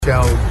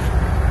Michelle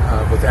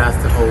was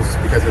asked to host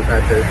because of the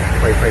fact that,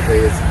 quite frankly,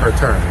 it's her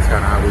turn. It's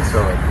kind of how we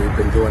saw it. We've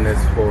been doing this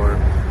for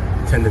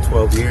 10 to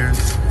 12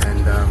 years,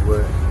 and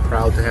we're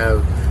proud to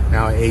have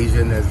now an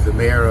Asian as the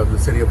mayor of the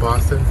city of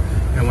Boston.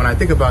 And when I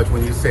think about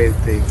when you say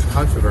the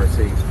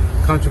controversy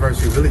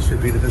really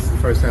should be that this is the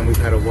first time we've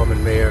had a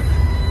woman mayor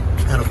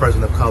and a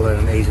person of color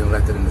and an Asian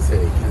elected in the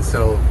city. And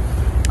so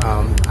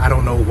I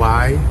don't know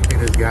why it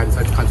has gotten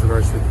such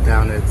controversy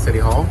down at City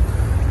Hall,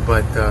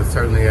 but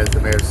certainly, as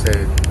the mayor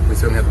said, we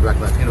certainly have the Black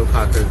Latino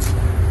Caucus,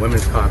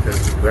 Women's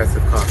Caucus,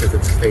 Progressive Caucus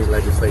at the state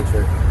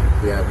legislature.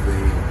 We have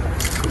the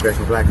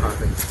Congressional Black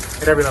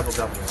Caucus. At every level of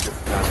government, it's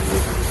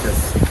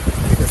just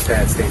a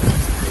sad state. The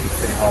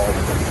City Hall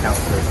and the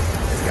council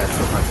has got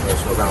so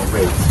controversial around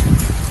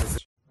race.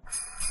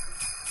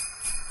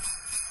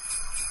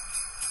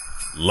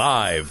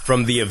 Live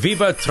from the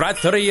Aviva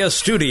Trattoria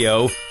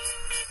studio,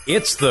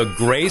 it's the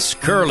Grace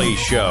Curley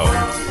Show.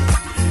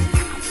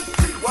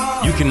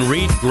 You can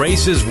read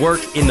Grace's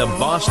work in the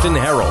Boston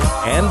Herald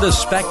and the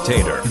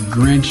Spectator. The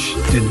Grinch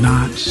did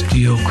not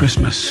steal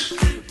Christmas.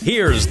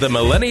 Here's the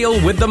millennial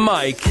with the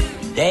mic.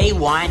 They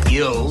want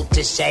you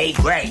to say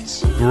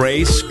grace.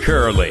 Grace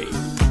Curley.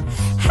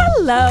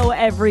 Hello,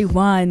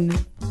 everyone.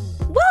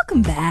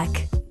 Welcome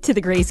back to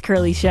the Grace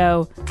Curley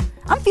Show.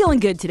 I'm feeling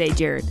good today,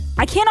 Jared.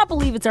 I cannot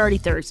believe it's already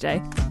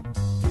Thursday.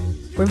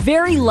 We're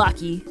very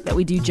lucky that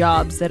we do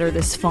jobs that are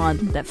this fun,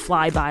 that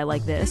fly by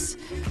like this.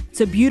 It's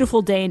a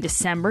beautiful day in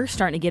December,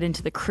 starting to get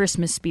into the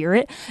Christmas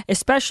spirit,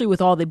 especially with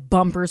all the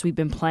bumpers we've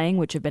been playing,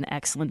 which have been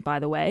excellent, by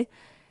the way.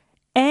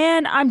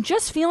 And I'm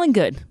just feeling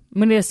good.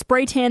 I'm going to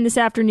spray tan this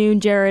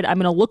afternoon, Jared. I'm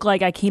going to look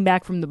like I came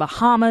back from the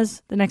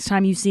Bahamas the next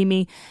time you see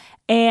me.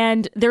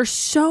 And there's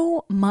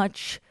so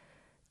much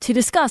to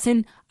discuss.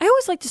 And I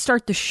always like to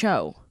start the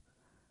show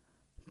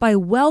by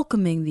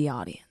welcoming the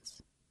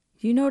audience.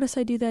 Do you notice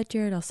I do that,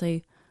 Jared? I'll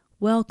say,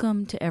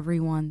 welcome to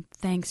everyone.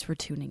 Thanks for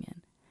tuning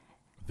in.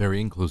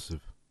 Very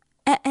inclusive.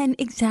 And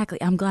exactly,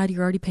 I'm glad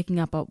you're already picking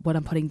up what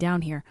I'm putting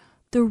down here.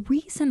 The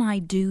reason I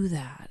do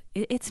that,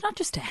 it's not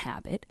just a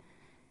habit.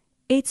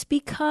 It's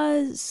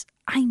because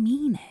I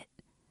mean it.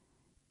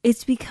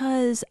 It's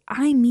because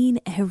I mean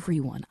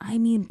everyone. I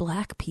mean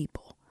black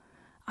people.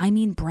 I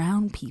mean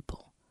brown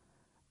people.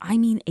 I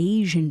mean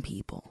Asian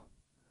people.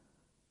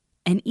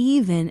 And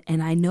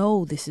I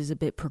know this is a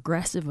bit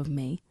progressive of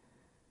me.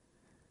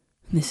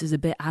 This is a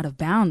bit out of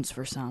bounds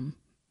for some.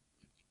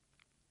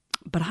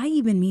 But I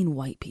even mean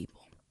white people.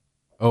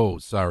 Oh,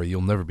 sorry.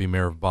 You'll never be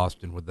mayor of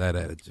Boston with that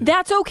attitude.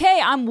 That's okay.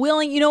 I'm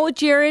willing. You know what,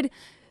 Jared?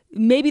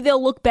 Maybe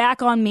they'll look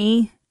back on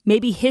me.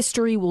 Maybe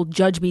history will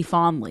judge me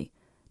fondly.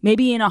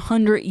 Maybe in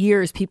 100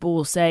 years, people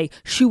will say,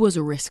 she was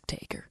a risk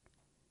taker.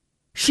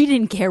 She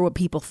didn't care what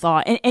people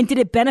thought. And did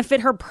it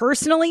benefit her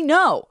personally?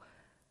 No.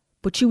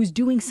 But she was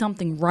doing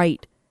something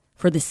right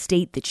for the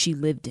state that she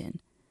lived in.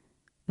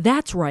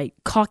 That's right.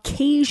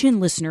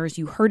 Caucasian listeners,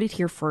 you heard it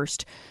here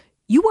first.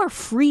 You are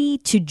free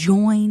to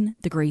join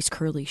the Grace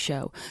Curley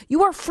Show.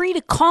 You are free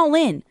to call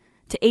in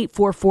to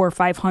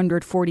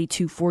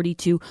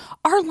 844-500-4242.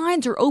 Our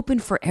lines are open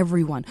for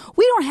everyone.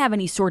 We don't have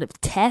any sort of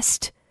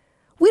test.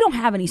 We don't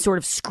have any sort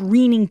of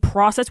screening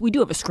process. We do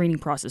have a screening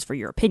process for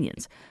your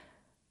opinions,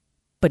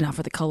 but not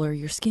for the color of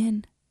your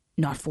skin,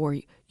 not for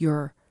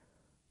your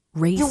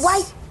race. You're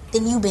white,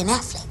 then you Ben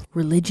Affleck.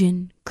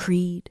 Religion,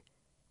 creed.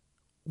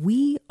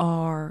 We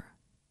are,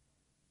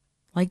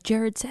 like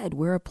Jared said,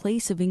 we're a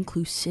place of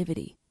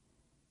inclusivity.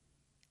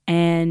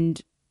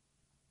 And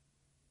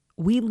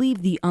we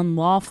leave the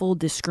unlawful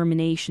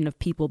discrimination of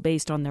people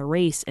based on their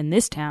race in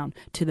this town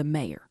to the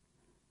mayor.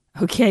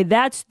 Okay,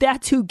 that's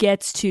who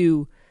gets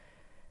to,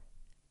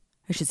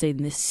 I should say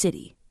in this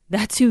city,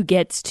 that's who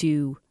gets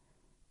to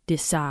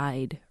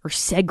decide or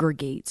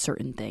segregate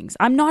certain things.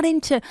 I'm not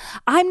in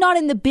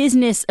the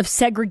business of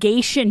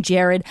segregation,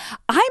 Jared.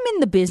 I'm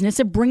in the business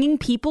of bringing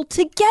people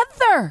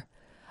together.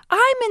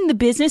 I'm in the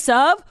business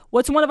of,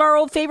 what's one of our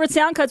old favorite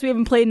sound cuts we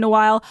haven't played in a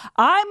while?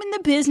 I'm in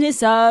the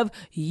business of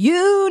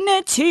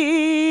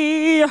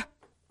unity.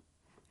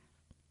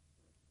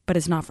 But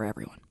it's not for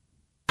everyone.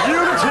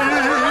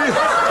 Unity!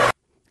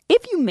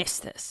 If you miss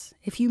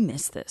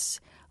this,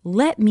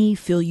 let me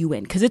fill you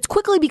in, because it's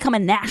quickly become a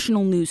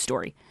national news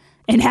story.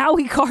 And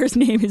Howie Carr's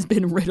name has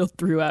been riddled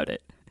throughout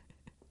it.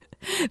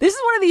 This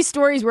is one of these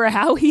stories where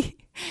Howie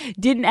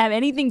didn't have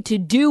anything to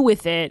do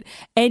with it,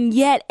 and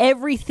yet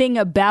everything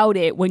about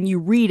it, when you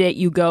read it,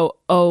 you go,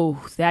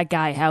 oh, that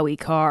guy Howie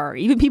Carr.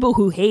 Even people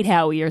who hate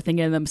Howie are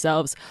thinking to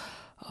themselves,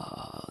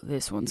 oh,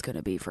 this one's going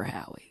to be for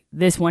Howie.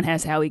 This one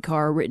has Howie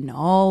Carr written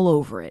all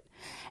over it.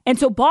 And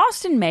so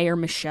Boston Mayor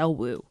Michelle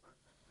Wu,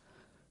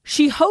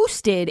 she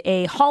hosted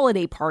a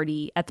holiday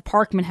party at the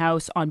Parkman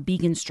House on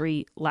Beacon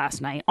Street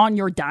last night, on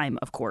your dime,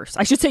 of course.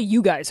 I should say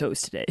you guys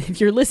hosted it. If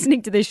you're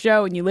listening to this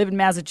show and you live in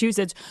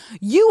Massachusetts,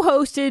 you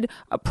hosted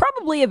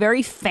probably a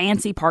very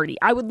fancy party.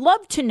 I would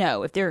love to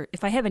know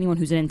if I have anyone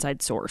who's an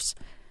inside source.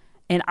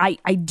 And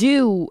I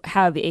do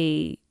have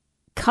a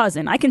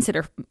cousin. I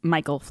consider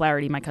Michael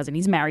Flaherty my cousin.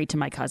 He's married to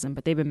my cousin,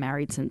 but they've been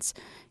married since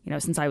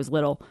I was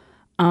little.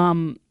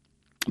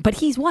 But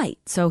he's white,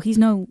 so he's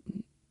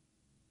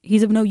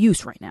of no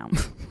use right now.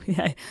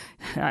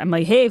 I'm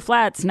like, hey,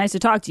 Flats, nice to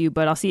talk to you,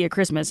 but I'll see you at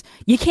Christmas.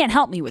 You can't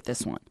help me with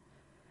this one.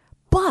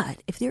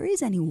 But if there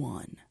is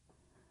anyone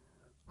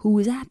who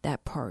was at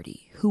that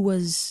party, who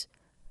was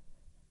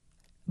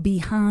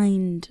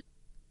behind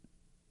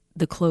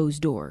the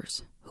closed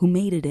doors, who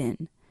made it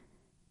in,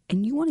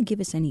 and you want to give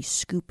us any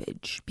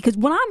scoopage, because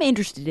what I'm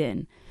interested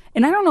in,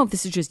 and I don't know if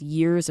this is just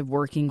years of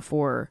working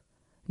for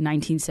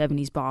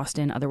 1970s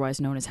Boston, otherwise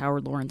known as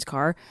Howard Lawrence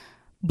Carr,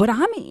 but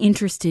I'm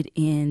interested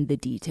in the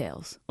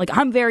details. Like,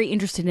 I'm very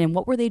interested in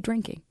what were they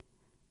drinking?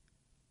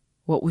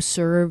 What was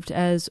served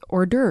as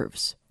hors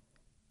d'oeuvres?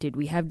 Did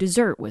we have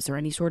dessert? Was there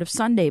any sort of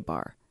sundae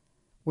bar?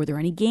 Were there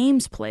any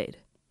games played?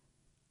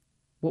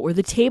 What were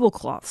the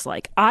tablecloths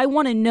like? I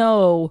want to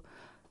know.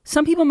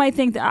 Some people might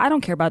think that I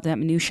don't care about that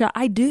minutia.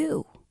 I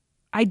do.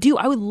 I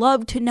would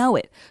love to know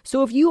it.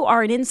 So if you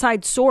are an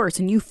inside source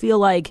and you feel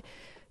like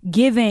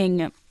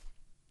giving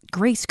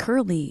Grace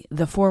Curley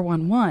the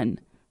 411,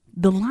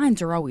 the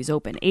lines are always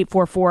open.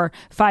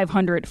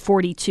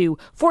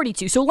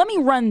 844-500-4242. So let me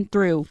run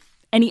through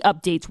any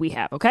updates we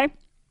have, okay?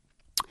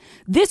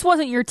 This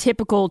wasn't your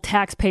typical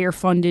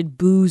taxpayer-funded,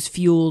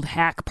 booze-fueled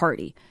hack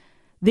party.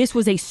 This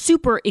was a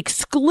super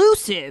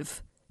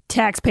exclusive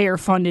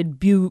taxpayer-funded,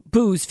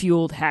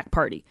 booze-fueled hack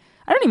party.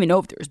 I don't even know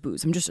if there was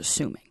booze. I'm just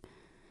assuming.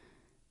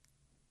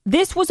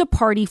 This was a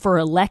party for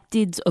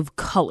electeds of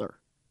color.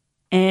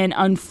 And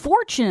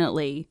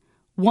unfortunately,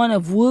 one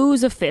of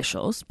Wu's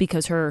officials,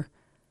 because her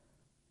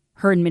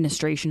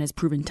administration has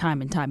proven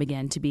time and time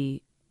again to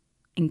be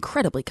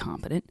incredibly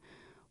competent,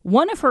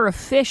 one of her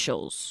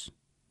officials,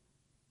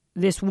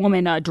 this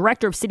woman,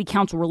 Director of City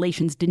Council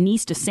Relations,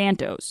 Denise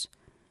DeSantos,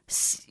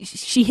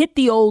 she hit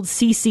the old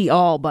CC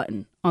all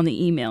button on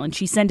the email, and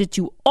she sent it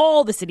to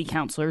all the city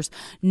councilors,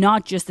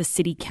 not just the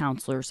city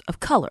councilors of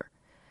color.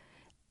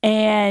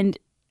 And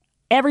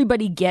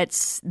everybody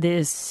gets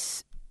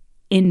this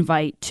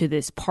invite to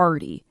this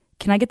party.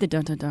 Can I get the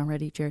dun-dun-dun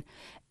ready, Jared?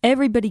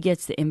 Everybody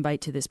gets the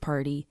invite to this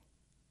party,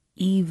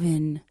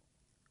 even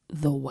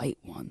the white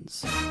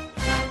ones.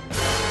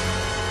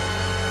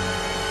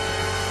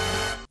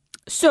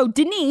 So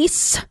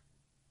Denise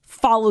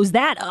follows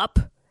that up.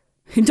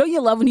 Don't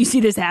you love when you see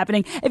this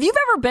happening? If you've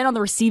ever been on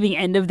the receiving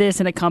end of this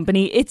in a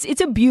company,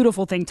 it's a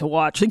beautiful thing to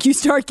watch. Like, you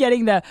start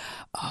getting they're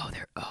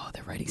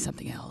writing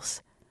something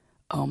else.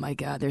 Oh my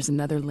God, there's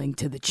another link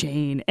to the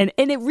chain. And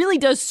it really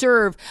does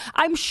serve.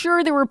 I'm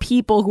sure there were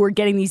people who were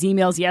getting these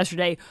emails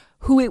yesterday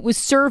who it was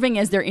serving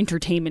as their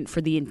entertainment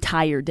for the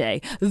entire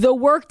day. The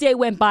workday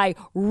went by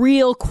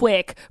real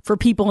quick for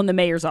people in the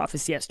mayor's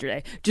office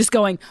yesterday. Just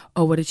going,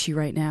 oh, what did she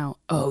write now?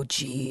 Oh,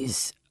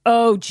 geez.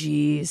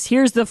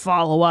 Here's the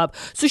follow-up.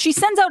 So she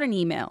sends out an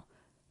email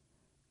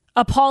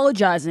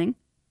apologizing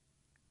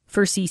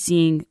for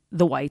CCing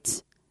the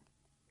whites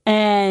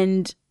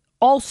and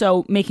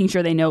also making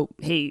sure they know,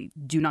 hey,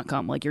 do not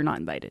come. Like, you're not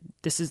invited.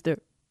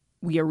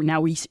 We are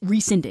now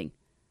rescinding.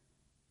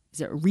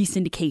 Is it a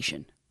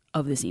resyndication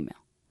of this email?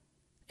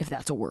 If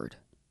that's a word,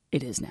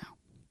 it is now.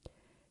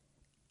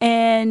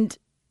 And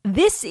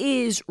this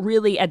is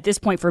really, at this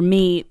point for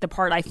me, the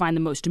part I find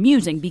the most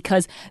amusing,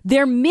 because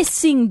they're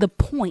missing the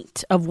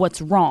point of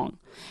what's wrong.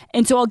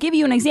 And so I'll give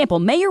you an example.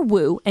 Mayor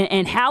Wu,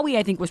 and Howie,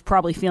 I think, was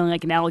probably feeling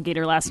like an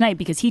alligator last night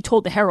because he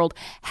told the Herald,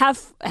 have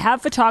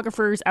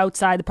photographers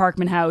outside the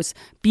Parkman House,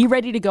 be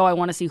ready to go. I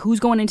want to see who's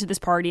going into this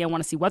party. I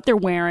want to see what they're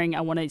wearing.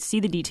 I want to see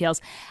the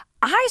details.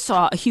 I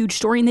saw a huge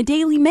story in the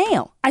Daily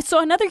Mail. I saw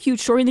another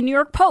huge story in the New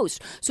York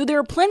Post. So there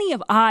are plenty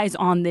of eyes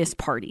on this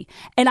party.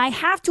 And I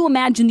have to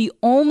imagine the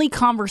only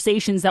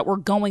conversations that were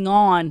going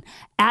on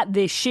at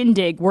this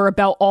shindig were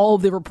about all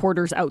of the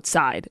reporters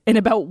outside and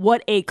about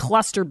what a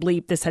cluster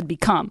bleep this had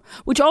become,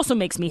 which also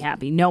makes me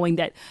happy knowing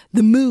that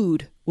the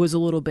mood was a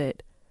little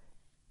bit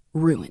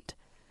ruined.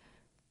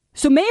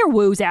 So Mayor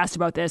Wu's asked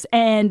about this,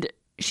 and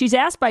she's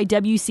asked by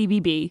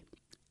WCBB,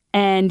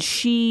 and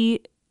she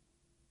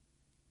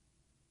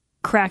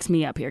cracks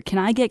me up here. Can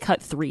I get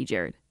cut 3,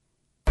 Jared?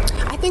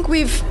 I think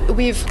we've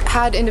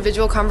had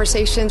individual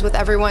conversations with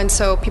everyone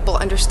so people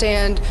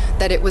understand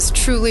that it was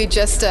truly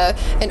just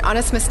an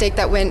honest mistake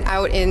that went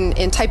out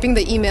in typing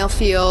the email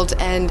field,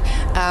 and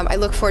I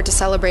look forward to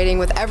celebrating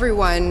with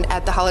everyone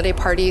at the holiday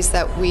parties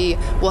that we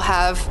will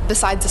have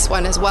besides this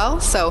one as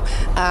well. So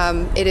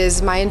it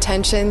is my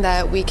intention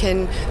that we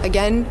can,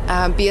 again,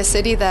 be a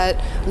city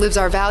that lives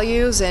our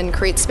values and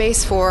create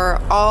space for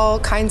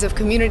all kinds of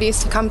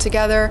communities to come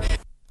together.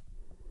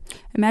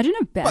 Imagine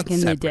if back in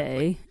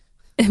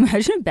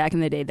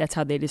the day, that's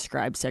how they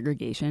described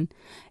segregation.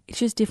 It's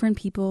just different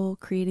people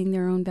creating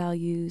their own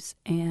values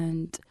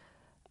and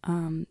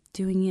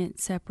doing it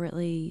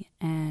separately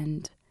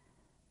and,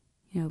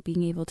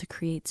 being able to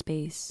create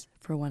space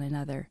for one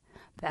another.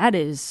 That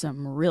is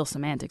some real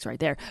semantics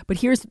right there. But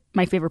here's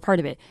my favorite part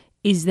of it,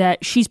 is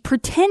that she's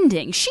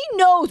pretending. She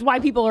knows why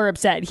people are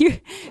upset. Do you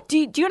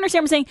understand what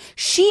I'm saying?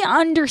 She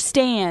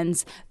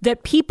understands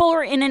that people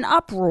are in an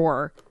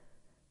uproar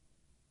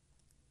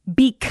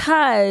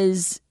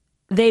because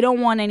they don't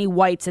want any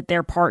whites at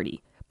their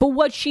party. But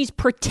what she's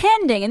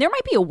pretending, and there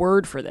might be a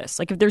word for this,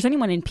 like if there's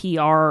anyone in PR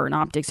or in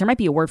optics, there might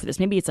be a word for this.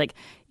 Maybe it's like,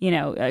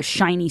 a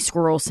shiny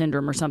squirrel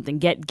syndrome or something.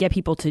 Get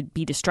people to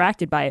be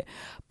distracted by it.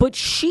 But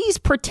she's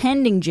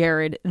pretending,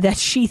 Jared, that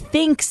she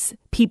thinks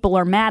people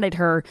are mad at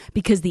her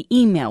because the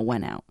email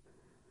went out.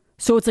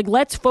 So it's like,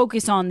 let's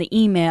focus on the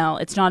email.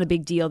 It's not a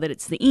big deal that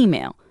it's the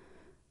email.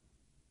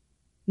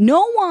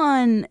 No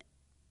one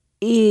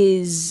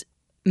is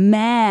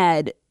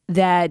mad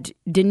that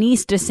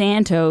Denise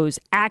DeSantos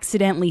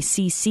accidentally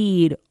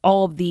CC'd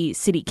all of the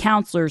city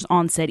councilors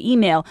on said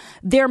email.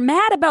 They're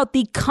mad about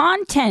the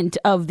content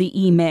of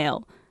the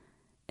email.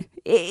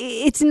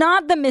 It's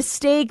not the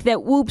mistake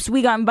that, whoops,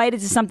 we got invited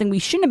to something we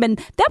shouldn't have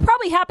been. That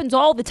probably happens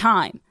all the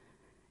time.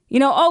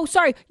 Oh,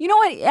 sorry. You know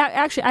what?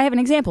 Actually, I have an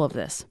example of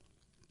this.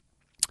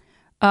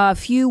 A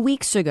few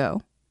weeks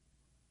ago,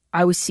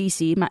 I was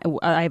CC'd.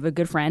 I have a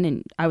good friend,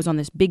 and I was on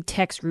this big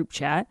text group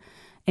chat.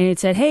 And it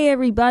said, hey,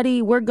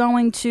 everybody, we're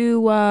going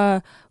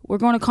to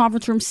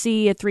conference room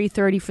C at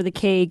 3:30 for the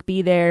cake.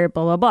 Be there,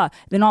 blah, blah, blah.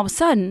 Then all of a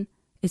sudden,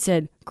 it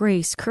said,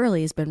 Grace Curley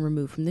has been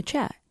removed from the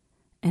chat.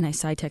 And I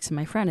side texted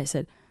my friend. I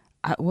said,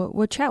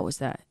 what chat was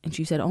that? And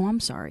she said, oh, I'm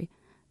sorry.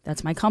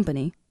 That's my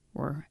company.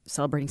 We're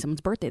celebrating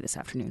someone's birthday this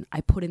afternoon.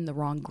 I put in the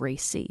wrong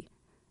Grace C.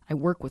 I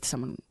work with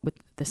someone with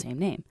the same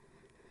name.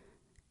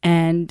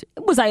 And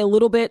was I a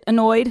little bit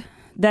annoyed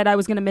that I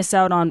was going to miss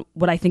out on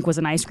what I think was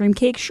an ice cream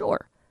cake?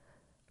 Sure.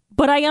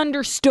 But I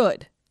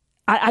understood.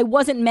 I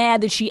wasn't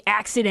mad that she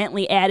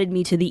accidentally added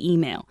me to the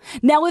email.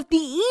 Now, if the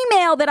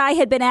email that I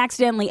had been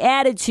accidentally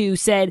added to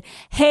said,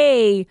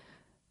 hey,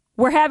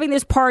 we're having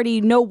this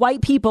party, no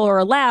white people are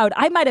allowed,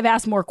 I might have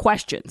asked more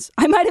questions.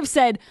 I might have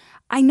said,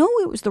 I know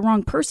it was the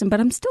wrong person, but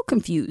I'm still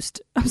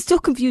confused. I'm still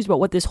confused about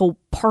what this whole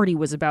party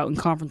was about in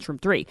conference room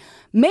 3.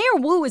 Mayor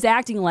Wu is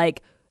acting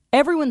like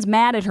everyone's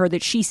mad at her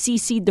that she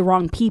CC'd the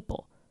wrong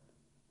people.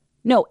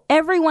 No,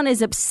 everyone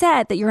is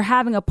upset that you're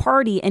having a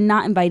party and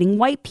not inviting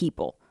white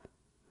people.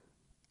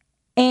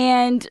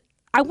 And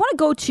I want to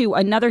go to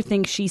another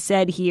thing she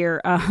said here.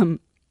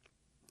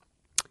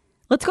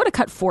 Let's go to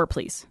cut 4,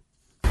 please.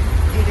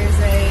 It is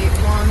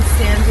a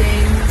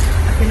long-standing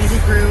affinity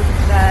group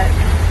that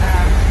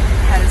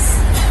has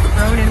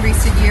grown in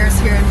recent years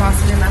here in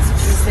Boston and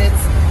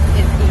Massachusetts.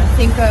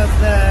 Think of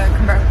the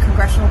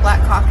Congressional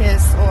Black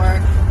Caucus or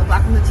the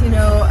Black and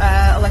Latino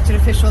elected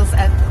officials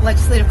at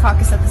Legislative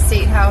Caucus at the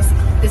State House.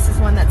 This is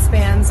one that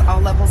spans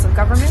all levels of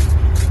government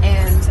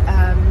and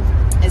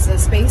is a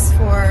space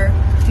for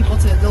people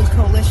to build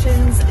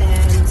coalitions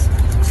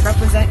and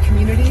represent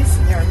communities.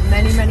 There are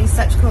many, many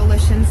such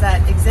coalitions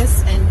that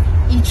exist,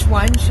 and each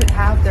one should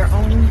have their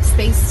own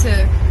space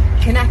to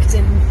connect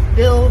and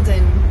build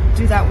and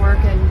do that work.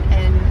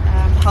 And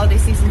holiday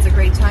season's a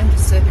great time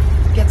just to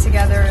get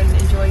together and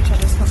enjoy each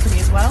other's company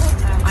as well.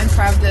 I'm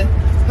proud to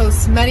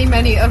host many,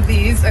 many of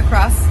these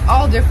across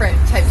all different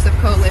types of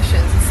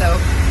coalitions. So,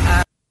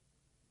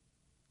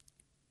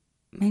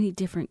 many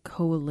different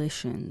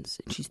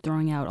coalitions. She's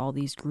throwing out all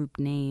these group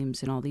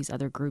names and all these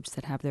other groups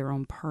that have their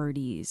own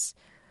parties.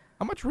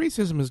 How much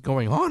racism is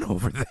going on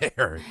over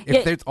there?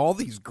 If there's all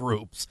these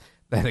groups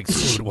that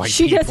exclude white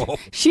people.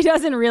 She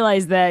doesn't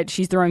realize that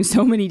she's throwing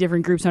so many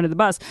different groups under the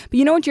bus. But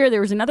you know what, Jared?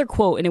 There was another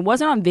quote, and it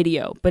wasn't on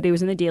video, but it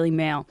was in the Daily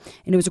Mail.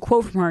 And it was a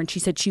quote from her, and she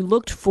said she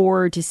looked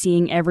forward to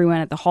seeing everyone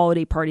at the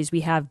holiday parties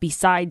we have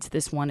besides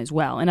this one as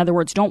well. In other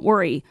words, don't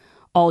worry,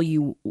 all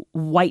you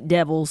white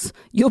devils.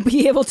 You'll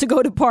be able to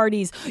go to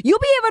parties. You'll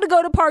be able to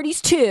go to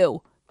parties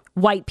too.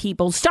 White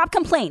people, stop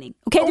complaining.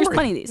 Okay, there's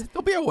plenty of these.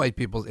 There'll be a white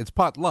people's, it's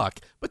potluck,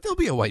 but there'll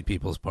be a white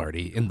people's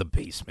party in the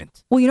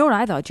basement. Well, you know what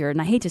I thought, Jared,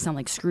 and I hate to sound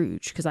like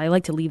Scrooge, because I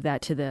like to leave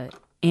that to the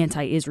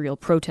anti-Israel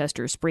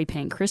protesters spray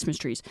painting Christmas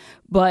trees,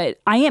 but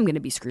I am going to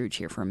be Scrooge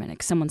here for a minute,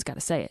 because someone's got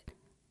to say it.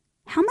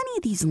 How many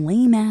of these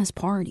lame-ass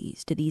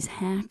parties do these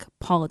hack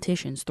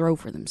politicians throw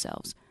for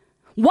themselves?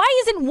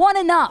 Why isn't one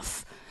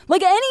enough?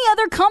 Like any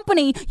other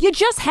company, you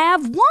just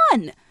have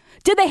one.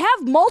 Did they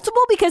have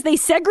multiple because they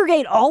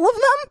segregate all of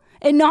them?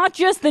 And not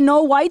just the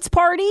no whites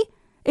party?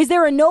 Is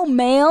there a no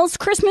males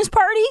Christmas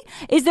party?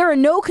 Is there a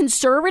no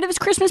conservatives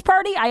Christmas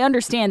party? I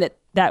understand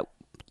that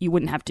you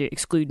wouldn't have to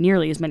exclude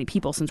nearly as many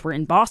people since we're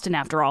in Boston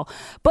after all.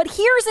 But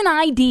here's an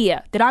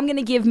idea that I'm going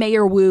to give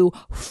Mayor Wu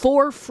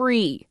for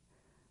free.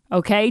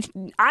 Okay?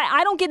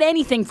 I don't get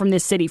anything from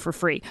this city for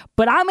free,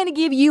 but I'm going to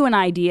give you an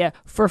idea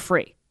for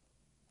free.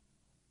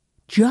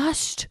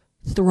 Just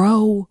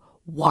throw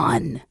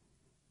one.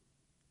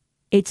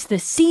 It's the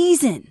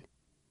season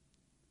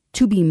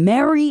to be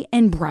merry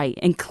and bright.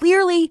 And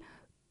clearly,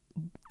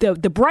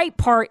 the bright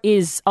part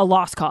is a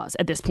lost cause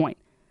at this point.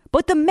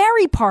 But the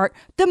merry part,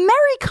 the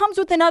merry comes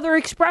with another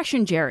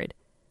expression, Jared.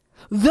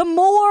 The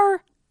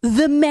more,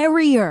 the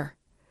merrier.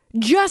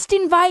 Just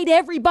invite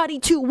everybody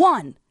to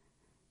one.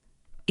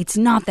 It's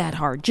not that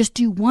hard. Just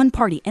do one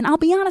party. And I'll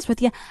be honest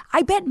with you,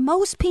 I bet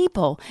most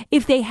people,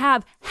 if they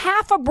have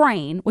half a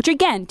brain, which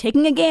again,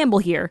 taking a gamble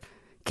here,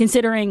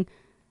 considering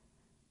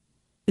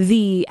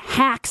the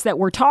hacks that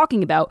we're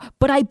talking about,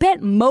 but I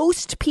bet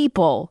most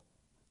people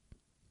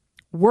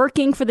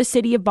working for the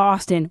city of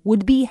Boston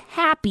would be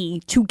happy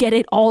to get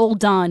it all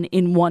done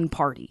in one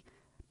party.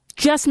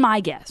 Just my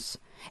guess.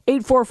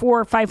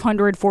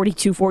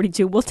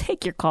 844-500-4242. We'll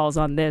take your calls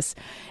on this,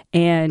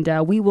 and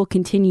we will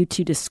continue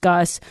to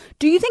discuss.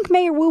 Do you think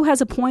Mayor Wu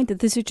has a point that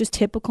this is just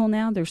typical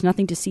now? There's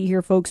nothing to see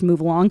here, folks.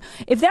 Move along.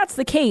 If that's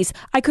the case,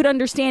 I could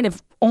understand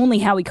if only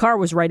Howie Carr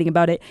was writing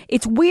about it.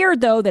 It's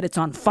weird, though, that it's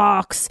on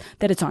Fox,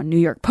 that it's on New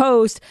York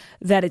Post,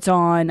 that it's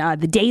on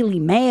the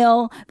Daily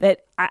Mail,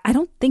 that I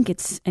don't think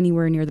it's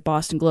anywhere near the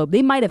Boston Globe.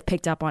 They might have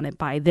picked up on it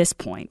by this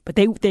point, but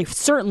they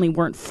certainly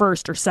weren't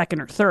first or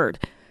second or third.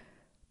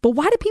 But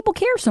why do people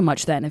care so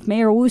much then if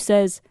Mayor Wu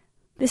says,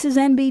 this is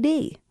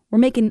NBD? We're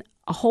making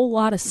a whole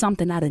lot of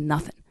something out of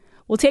nothing.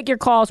 We'll take your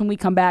calls when we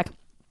come back.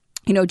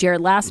 You know,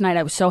 Jared, last night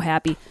I was so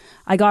happy.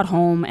 I got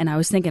home and I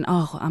was thinking,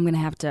 I'm going to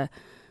have to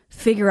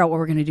figure out what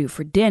we're going to do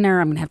for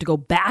dinner. I'm going to have to go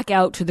back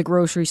out to the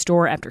grocery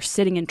store after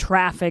sitting in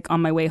traffic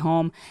on my way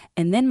home.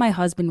 And then my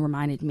husband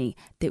reminded me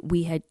that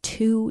we had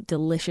 2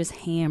 delicious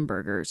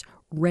hamburgers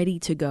ready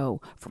to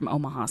go from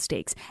Omaha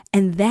Steaks.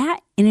 And that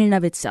in and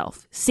of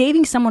itself,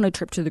 saving someone a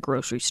trip to the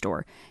grocery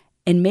store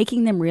and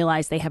making them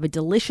realize they have a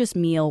delicious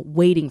meal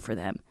waiting for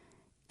them,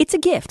 it's a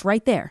gift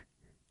right there.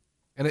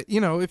 And,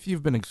 if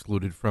you've been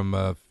excluded from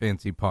a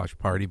fancy posh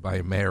party by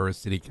a mayor or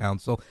city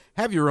council,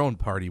 have your own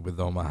party with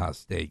Omaha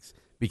Steaks.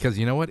 Because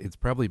you know what? It's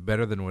probably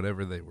better than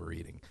whatever they were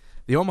eating.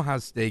 The Omaha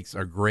Steaks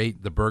are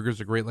great. The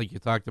burgers are great, like you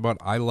talked about.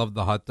 I love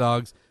the hot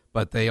dogs,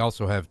 but they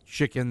also have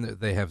chicken.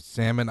 They have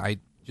salmon. I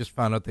just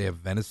found out they have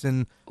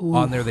venison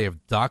on there. They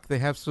have duck. They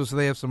have so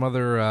they have some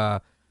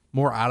other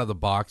more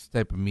out-of-the-box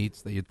type of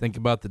meats that you'd think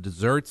about. The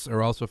desserts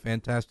are also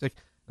fantastic.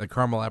 The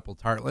caramel apple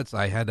tartlets,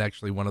 I had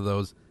actually one of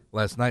those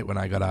last night when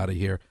I got out of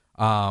here.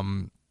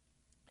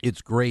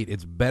 It's great.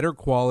 It's better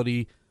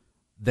quality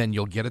than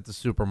you'll get at the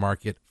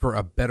supermarket for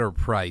a better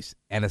price,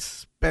 and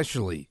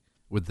especially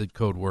with the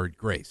code word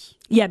GRACE.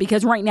 Yeah,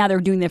 because right now they're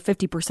doing their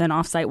 50%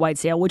 off site-wide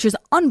sale, which is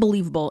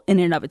unbelievable in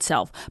and of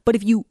itself. But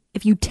if you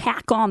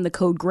tack on the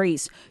code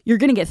GRACE, you're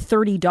going to get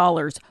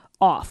 $30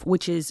 off,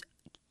 which is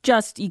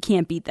just, you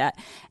can't beat that.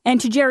 And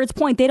to Jared's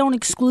point, they don't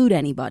exclude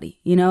anybody.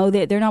 You know,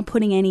 they're not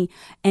putting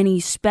any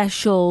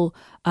special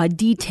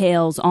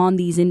details on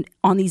these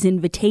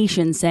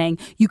invitations saying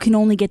you can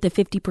only get the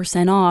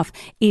 50% off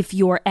if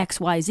you're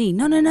XYZ.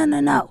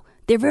 No.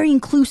 They're very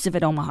inclusive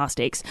at Omaha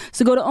Steaks.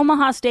 So go to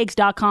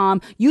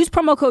omahasteaks.com. Use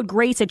promo code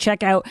GRACE at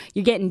checkout.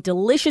 You're getting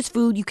delicious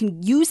food. You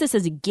can use this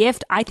as a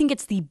gift. I think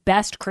it's the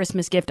best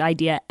Christmas gift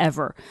idea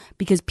ever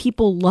because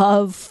people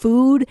love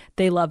food.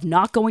 They love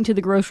not going to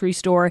the grocery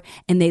store,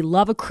 and they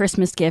love a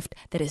Christmas gift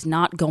that is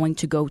not going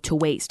to go to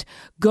waste.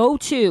 Go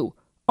to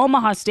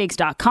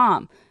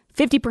omahasteaks.com.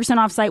 50%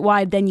 off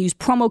site-wide, then use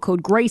promo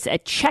code GRACE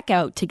at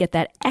checkout to get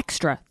that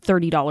extra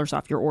 $30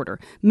 off your order.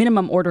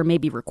 Minimum order may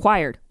be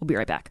required. We'll be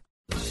right back.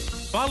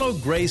 Follow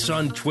Grace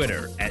on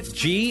Twitter at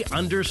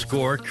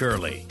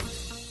 @G_Curley.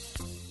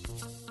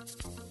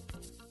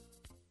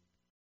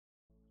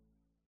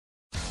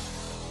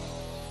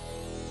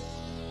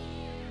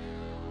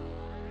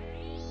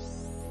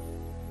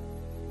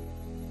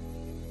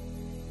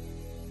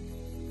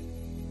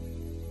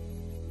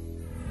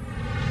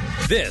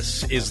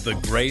 This is the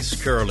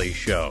Grace Curley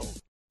Show.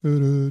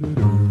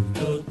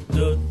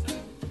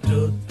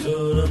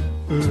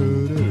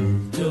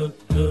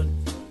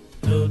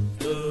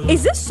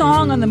 Is this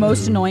song on the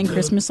most annoying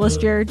Christmas list,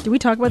 Jared? Did we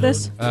talk about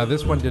this?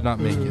 This one did not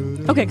make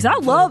it. Okay, because I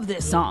love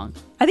this song.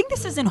 I think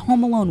this is in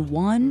Home Alone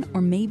 1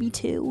 or maybe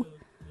 2.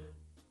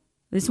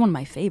 This is one of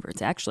my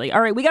favorites, actually.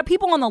 All right, we got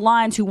people on the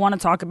lines who want to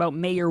talk about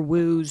Mayor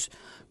Wu's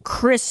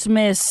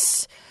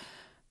Christmas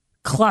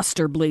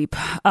cluster bleep.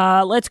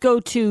 Let's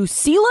go to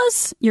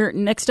Silas. You're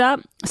next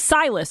up.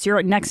 Silas,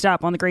 you're next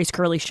up on the Grace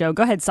Curley Show.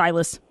 Go ahead,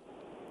 Silas.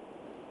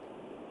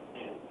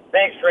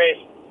 Thanks,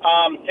 Grace.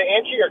 To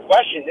answer your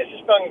question, this has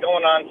been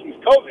going on since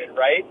COVID,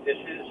 right? This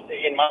is,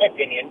 in my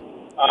opinion,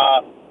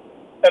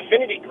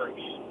 affinity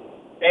groups.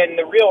 And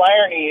the real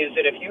irony is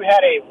that if you had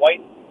a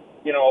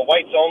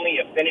whites-only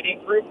affinity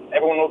group,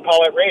 everyone would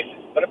call it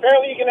racist. But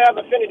apparently you can have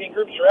affinity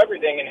groups for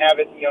everything and have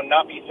it,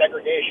 not be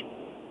segregation.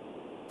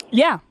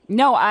 Yeah,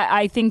 no,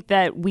 I think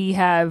that we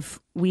have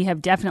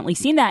definitely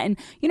seen that. And,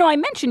 I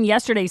mentioned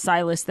yesterday,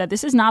 Silas, that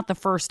this is not the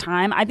first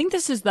time. I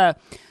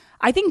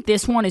think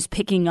this one is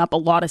picking up a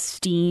lot of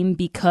steam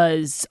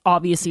because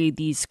obviously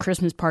these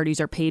Christmas parties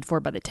are paid for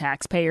by the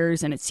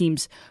taxpayers, and it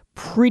seems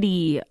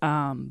pretty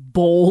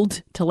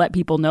bold to let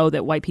people know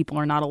that white people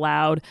are not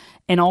allowed.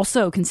 And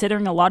also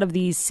considering a lot of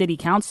these city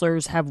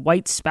councilors have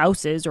white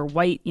spouses or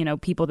white,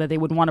 people that they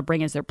would want to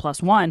bring as their plus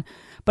one.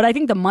 But I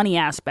think the money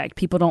aspect,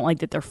 people don't like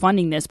that they're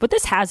funding this, but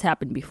this has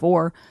happened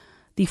before.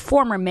 The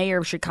former mayor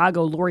of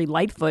Chicago, Lori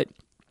Lightfoot,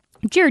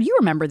 Jared, you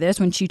remember this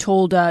when she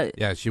told...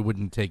 she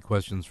wouldn't take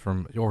questions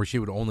from... Or she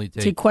would only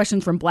take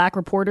questions from black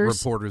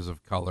reporters. Reporters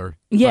of color.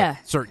 Yeah.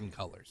 Certain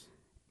colors.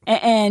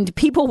 And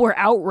people were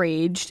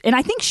outraged. And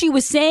I think she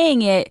was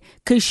saying it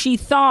because she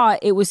thought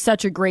it was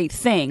such a great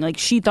thing. Like,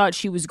 she thought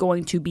she was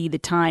going to be the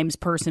Times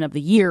Person of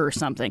the Year or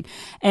something.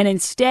 And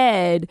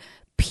instead,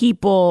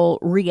 people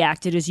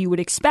reacted as you would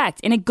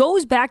expect. And it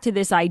goes back to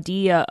this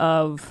idea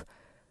of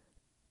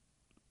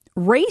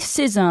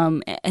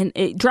racism, and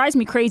it drives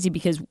me crazy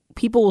because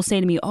people will say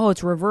to me, oh,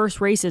 it's reverse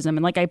racism.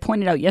 And like I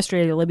pointed out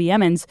yesterday to Libby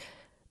Emmons,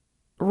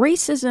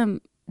 racism,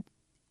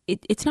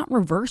 it's not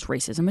reverse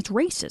racism, it's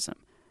racism.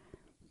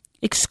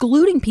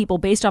 Excluding people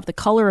based off the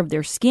color of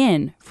their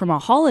skin from a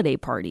holiday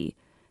party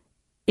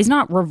is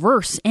not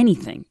reverse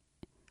anything.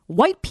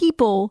 White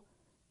people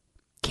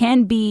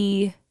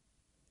you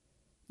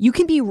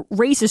can be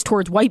racist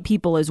towards white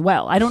people as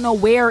well. I don't know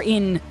where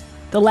in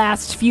the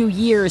last few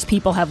years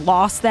people have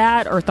lost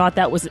that or thought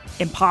that was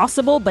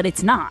impossible, but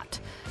it's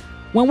not.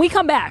 When we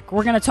come back,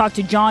 we're going to talk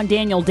to John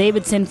Daniel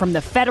Davidson from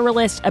The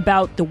Federalist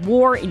about the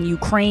war in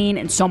Ukraine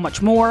and so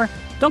much more.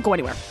 Don't go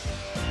anywhere.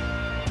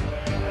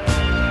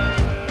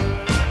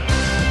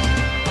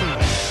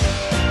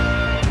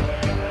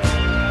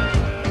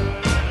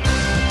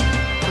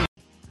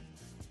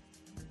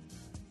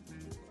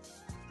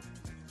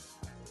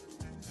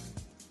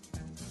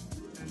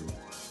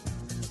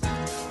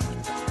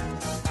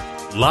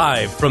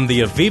 Live from the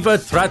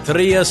Aviva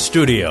Trattoria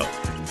studio.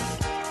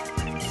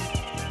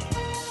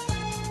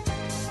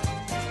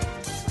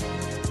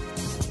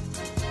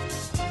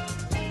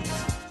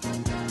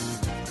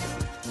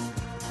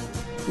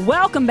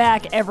 Welcome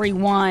back,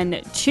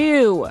 everyone,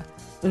 to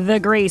the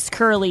Grace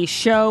Curley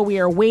Show. We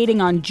are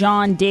waiting on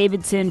John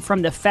Davidson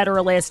from The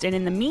Federalist. And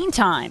in the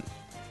meantime,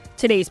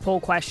 today's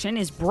poll question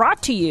is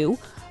brought to you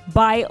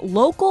by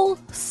local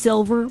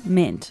Silver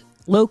Mint.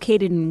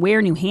 Located in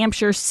Ware, New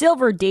Hampshire,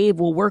 Silver Dave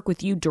will work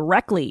with you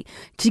directly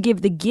to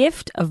give the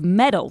gift of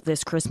metal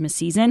this Christmas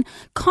season.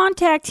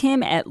 Contact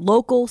him at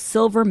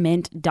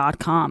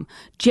localsilvermint.com.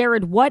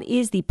 Jared, what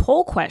is the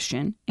poll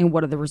question and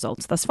what are the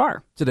results thus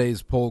far?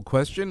 Today's poll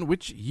question,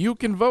 which you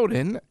can vote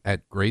in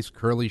at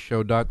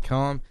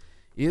gracecurleyshow.com,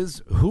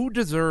 is who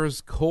deserves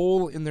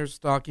coal in their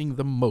stocking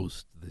the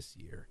most this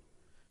year?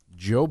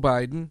 Joe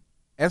Biden,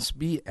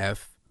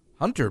 SBF,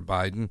 Hunter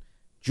Biden,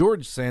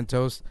 George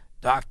Santos,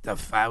 Dr.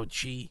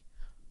 Fauci,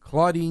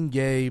 Claudine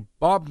Gay,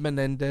 Bob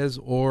Menendez,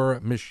 or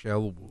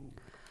Michelle Wu?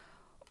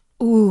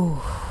 Ooh,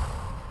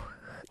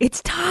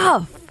 it's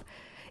tough.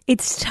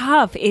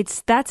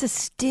 That's a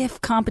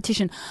stiff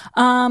competition.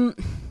 After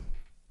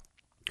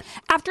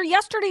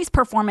yesterday's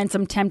performance,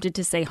 I'm tempted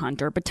to say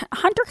Hunter, but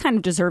Hunter kind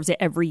of deserves it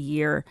every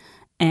year,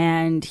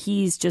 and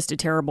he's just a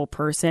terrible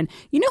person.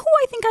 You know who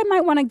I think I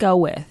might want to go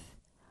with?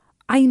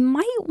 I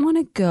might want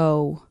to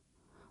go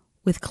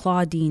with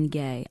Claudine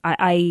Gay.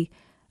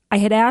 I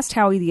had asked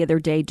Howie the other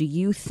day, do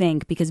you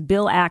think, because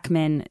Bill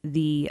Ackman,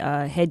 the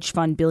hedge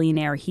fund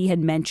billionaire, he had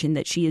mentioned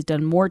that she has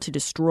done more to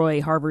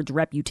destroy Harvard's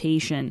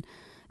reputation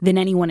than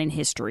anyone in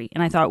history.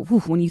 And I thought,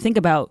 when you think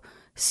about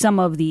some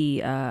of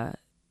the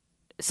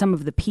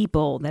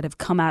people that have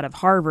come out of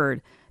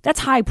Harvard,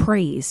 that's high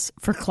praise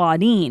for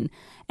Claudine.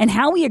 And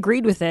Howie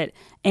agreed with it.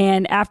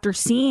 And after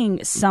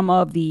seeing some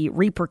of the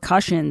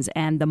repercussions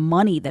and the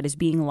money that is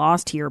being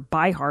lost here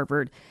by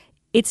Harvard,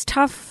 it's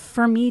tough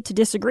for me to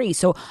disagree.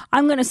 So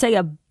I'm going to say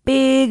a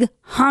big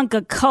hunk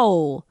of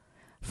coal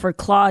for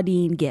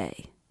Claudine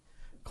Gay.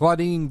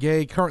 Claudine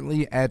Gay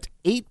currently at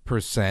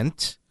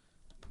 8%,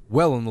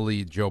 well in the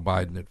lead. Joe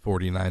Biden at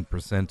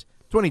 49%,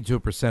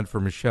 22% for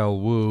Michelle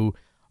Wu.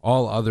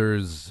 All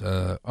others,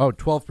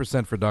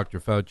 12% for Dr.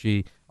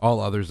 Fauci.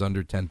 All others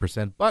under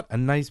 10%, but a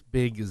nice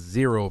big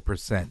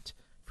 0%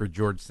 for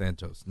George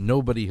Santos.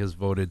 Nobody has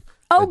voted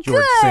that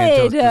George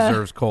Santos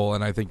deserves coal,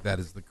 and I think that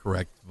is the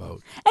correct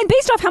vote. And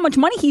based off how much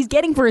money he's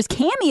getting for his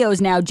cameos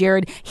now,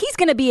 Jared, he's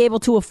going to be able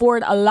to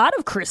afford a lot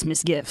of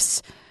Christmas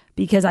gifts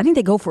because I think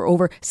they go for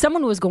over.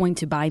 Someone was going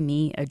to buy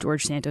me a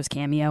George Santos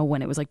cameo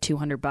when it was like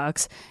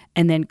 $200,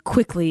 and then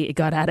quickly it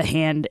got out of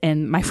hand,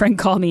 and my friend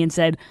called me and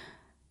said,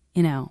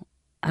 you know,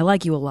 I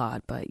like you a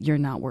lot, but you're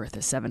not worth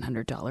a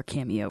 $700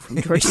 cameo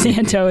from George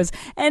Santos.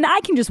 And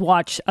I can just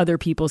watch other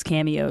people's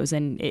cameos,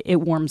 and it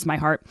warms my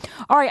heart.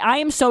 All right, I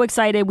am so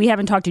excited. We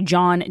haven't talked to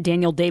John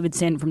Daniel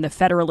Davidson from The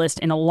Federalist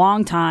in a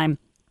long time.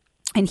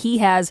 And he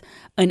has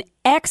an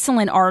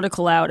excellent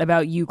article out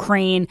about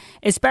Ukraine,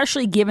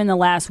 especially given the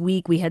last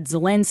week we had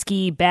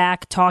Zelensky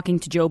back talking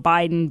to Joe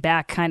Biden,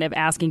 back kind of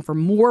asking for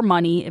more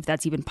money, if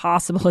that's even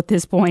possible at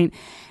this point.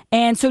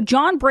 And so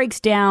John breaks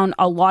down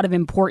a lot of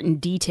important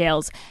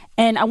details.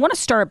 And I want to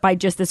start by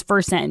just this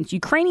first sentence.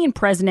 Ukrainian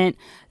President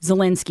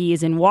Zelensky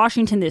is in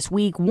Washington this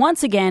week,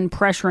 once again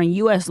pressuring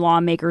U.S.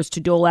 lawmakers to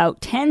dole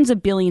out tens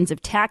of billions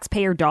of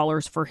taxpayer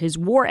dollars for his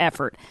war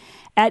effort.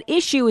 At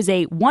issue is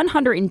a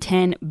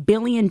 $110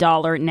 billion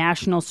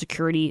national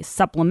security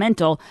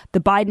supplemental the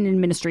Biden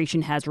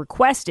administration has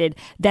requested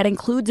that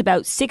includes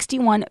about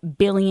 $61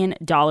 billion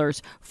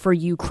for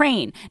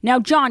Ukraine. Now,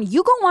 John,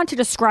 you go on to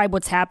describe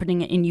what's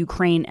happening in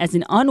Ukraine as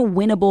an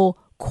unwinnable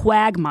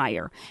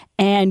quagmire.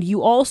 And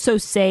you also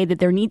say that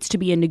there needs to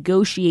be a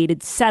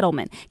negotiated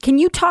settlement. Can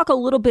you talk a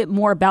little bit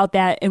more about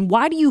that? And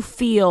why do you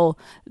feel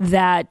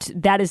that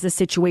that is the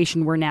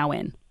situation we're now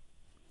in?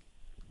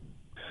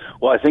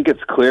 Well, I think it's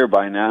clear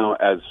by now,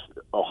 as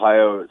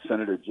Ohio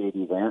Senator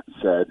J.D. Vance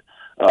said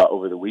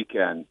over the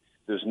weekend,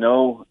 there's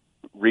no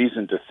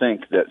reason to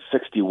think that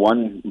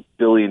 $61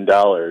 billion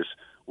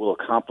will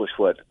accomplish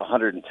what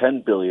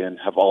 $110 billion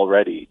have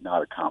already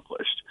not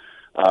accomplished.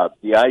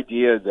 The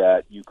idea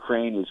that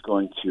Ukraine is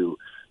going to,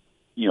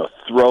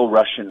 throw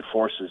Russian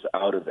forces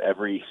out of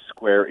every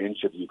square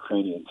inch of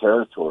Ukrainian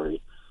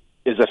territory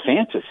is a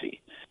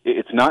fantasy.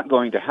 It's not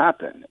going to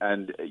happen.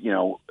 And,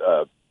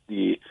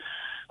 the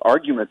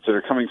arguments that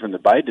are coming from the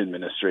Biden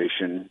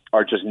administration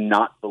are just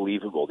not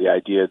believable. The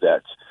idea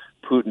that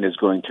Putin is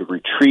going to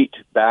retreat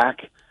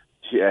back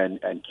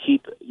and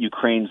keep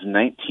Ukraine's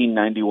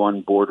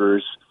 1991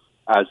 borders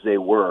as they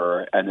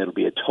were, and it'll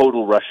be a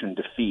total Russian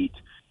defeat,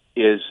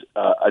 is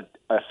a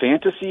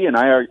fantasy, and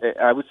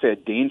I would say a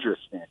dangerous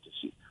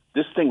fantasy.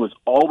 This thing was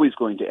always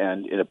going to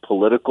end in a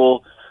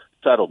political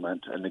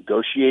settlement, a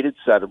negotiated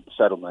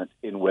settlement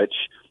in which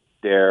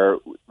there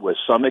was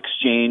some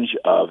exchange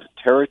of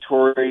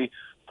territory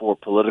for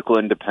political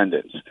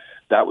independence.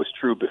 That was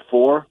true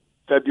before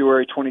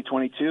February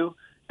 2022,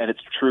 and it's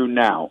true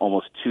now,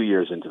 almost 2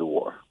 years into the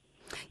war.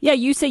 Yeah,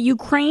 you say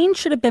Ukraine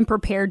should have been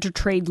prepared to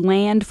trade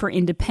land for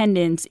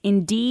independence.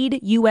 Indeed,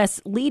 U.S.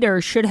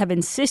 leaders should have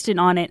insisted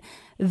on it.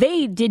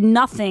 They did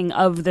nothing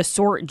of the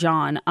sort,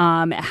 John.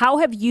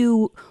 What do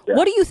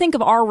you think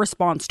of our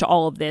response to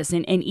all of this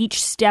and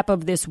each step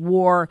of this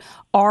war,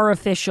 our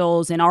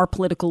officials and our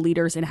political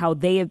leaders and how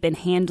they have been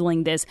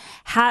handling this?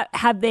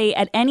 Have they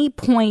at any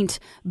point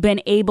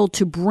been able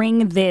to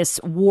bring this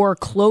war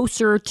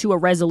closer to a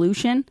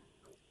resolution?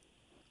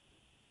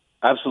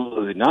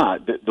 Absolutely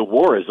not. The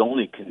war is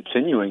only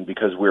continuing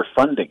because we're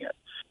funding it.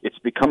 It's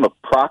become a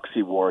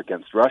proxy war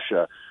against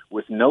Russia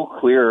with no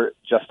clear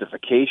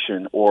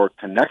justification or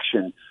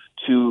connection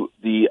to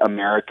the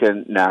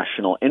American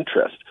national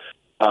interest.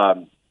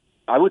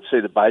 I would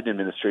say the Biden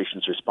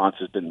administration's response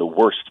has been the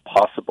worst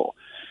possible.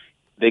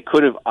 They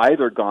could have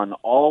either gone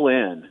all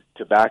in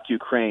to back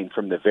Ukraine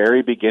from the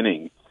very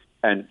beginning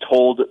and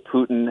told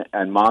Putin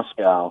and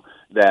Moscow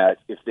that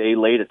if they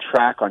laid a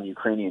track on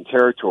Ukrainian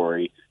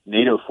territory,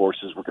 NATO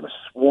forces were going to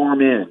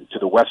swarm in to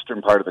the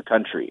western part of the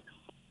country,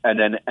 and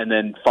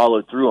then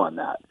followed through on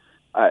that.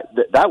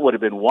 That would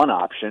have been one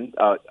option.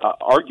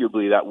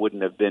 Arguably, that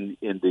wouldn't have been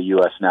in the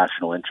U.S.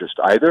 national interest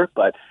either,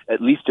 but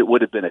at least it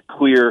would have been a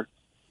clear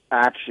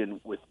action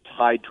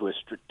tied to a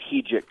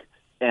strategic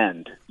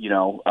end,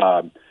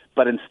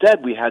 But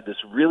instead, we had this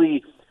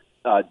really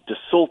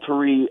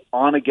desultory,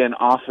 on-again,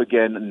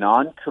 off-again,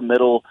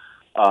 non-committal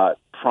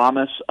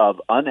promise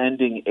of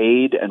unending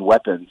aid and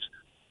weapons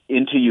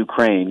into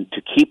Ukraine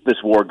to keep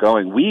this war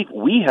going.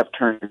 We have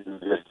turned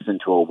this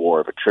into a war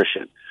of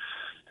attrition.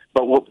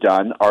 But what we've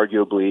done,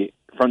 arguably,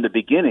 from the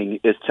beginning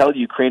is tell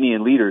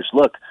Ukrainian leaders,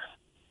 look,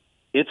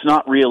 it's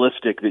not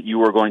realistic that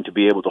you are going to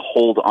be able to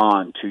hold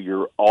on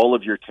to all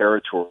of your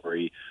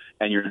territory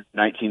and your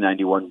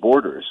 1991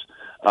 borders.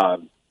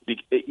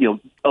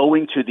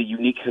 Owing to the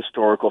unique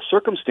historical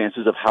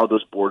circumstances of how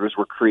those borders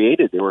were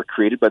created. They were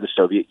created by the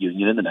Soviet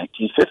Union in the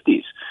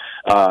 1950s,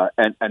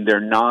 and they're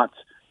not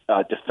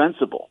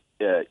defensible.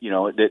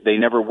 They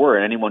never were,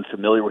 and anyone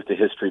familiar with the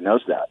history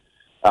knows that.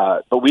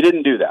 But we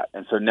didn't do that,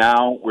 and so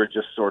now we're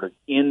just sort of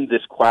in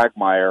this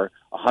quagmire,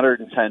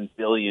 110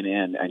 billion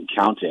in and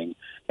counting.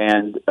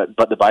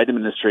 But the Biden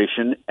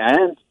administration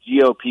and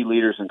GOP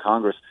leaders in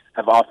Congress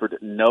have offered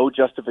no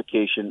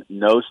justification,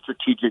 no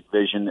strategic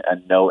vision,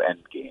 and no end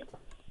game.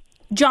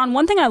 John,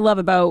 one thing I love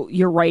about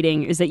your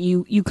writing is that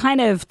you kind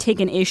of take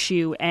an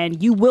issue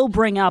and you will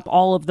bring up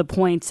all of the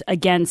points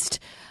against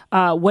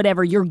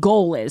whatever your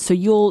goal is. So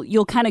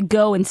you'll kind of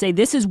go and say,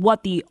 this is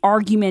what the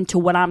argument to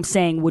what I'm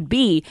saying would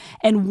be.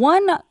 And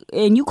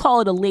you call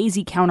it a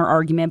lazy counter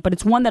argument, but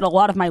it's one that a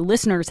lot of my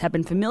listeners have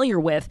been familiar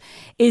with,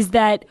 is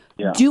that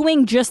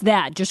doing just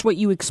that, just what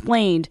you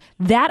explained,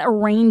 that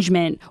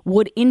arrangement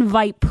would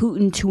invite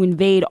Putin to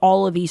invade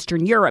all of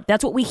Eastern Europe.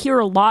 That's what we hear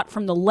a lot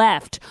from the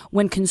left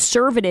when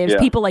conservatives,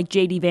 people like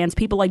J.D. Vance,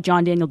 people like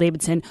John Daniel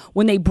Davidson,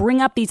 when they bring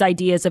up these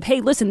ideas of,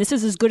 hey, listen, this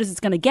is as good as it's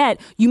going to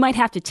get. You might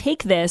have to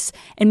take this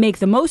and make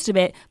the most of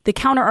it. The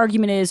counter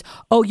argument is,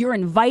 oh, you're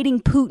inviting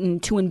Putin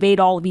to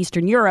invade all of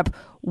Eastern Europe.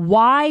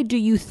 Why do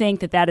you think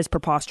that is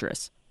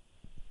preposterous?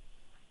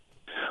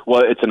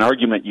 Well, it's an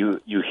argument you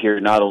hear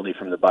not only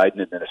from the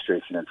Biden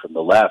administration and from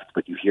the left,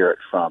 but you hear it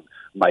from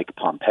Mike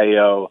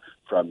Pompeo,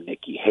 from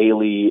Nikki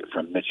Haley,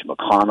 from Mitch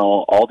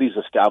McConnell. All these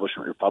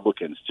establishment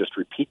Republicans just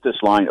repeat this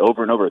line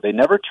over and over. They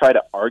never try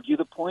to argue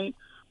the point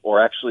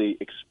or actually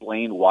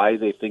explain why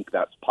they think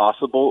that's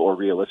possible or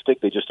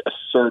realistic. They just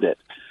assert it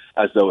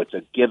as though it's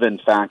a given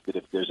fact that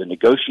if there's a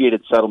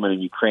negotiated settlement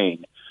in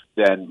Ukraine,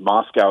 then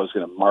Moscow is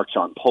going to march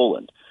on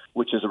Poland,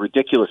 which is a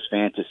ridiculous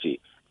fantasy.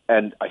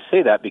 And I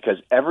say that because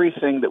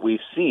everything that we've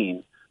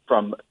seen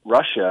from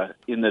Russia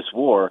in this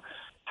war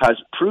has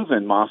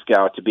proven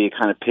Moscow to be a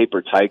kind of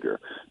paper tiger.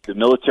 The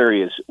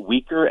military is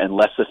weaker and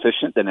less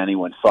efficient than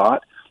anyone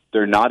thought.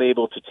 They're not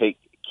able to take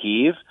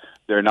Kyiv.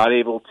 They're not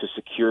able to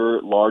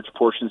secure large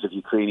portions of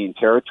Ukrainian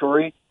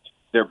territory.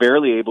 They're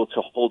barely able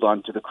to hold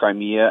on to the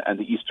Crimea and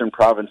the eastern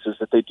provinces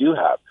that they do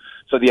have.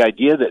 So the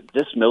idea that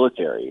this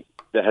military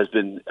that has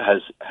been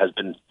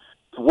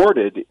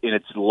thwarted in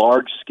its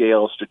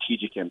large-scale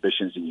strategic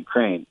ambitions in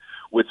Ukraine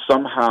would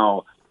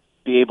somehow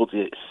be able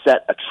to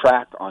set a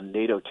trap on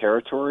NATO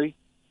territory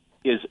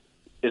is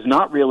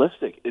not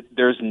realistic.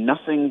 There's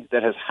nothing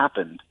that has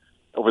happened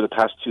over the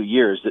past 2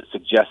 years that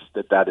suggests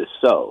that is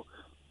so.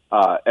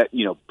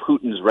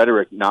 Putin's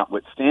rhetoric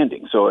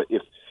notwithstanding. So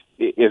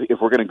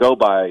if we're going to go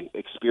by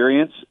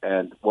experience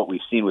and what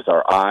we've seen with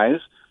our eyes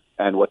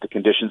and what the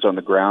conditions on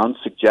the ground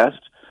suggest,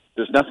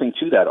 there's nothing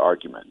to that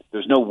argument.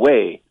 There's no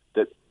way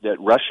that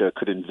Russia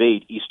could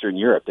invade Eastern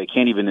Europe. They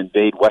can't even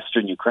invade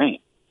Western Ukraine.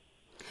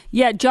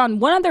 Yeah, John,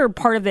 one other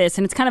part of this,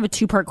 and it's kind of a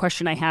two-part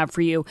question I have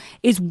for you,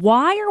 is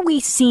why are we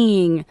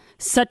seeing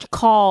such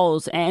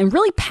calls and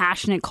really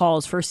passionate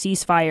calls for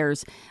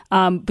ceasefires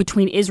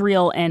between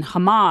Israel and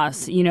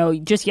Hamas? You know,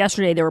 just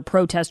yesterday there were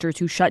protesters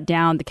who shut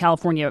down the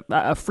California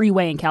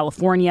freeway in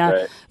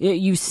California. Right.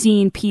 You've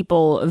seen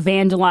people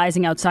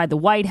vandalizing outside the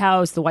White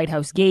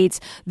House gates.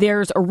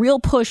 There's a real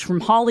push from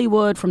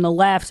Hollywood, from the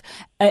left,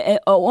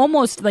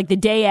 almost like the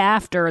day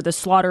after the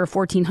slaughter of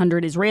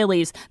 1,400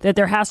 Israelis, that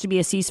there has to be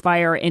a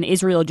ceasefire and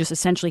Israel just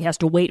essentially has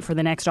to wait for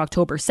the next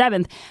October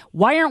 7th.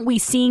 Why aren't we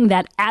seeing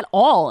that at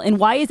all? And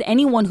why is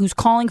anyone who's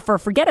calling for,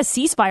 forget a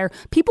ceasefire,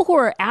 people who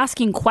are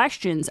asking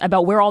questions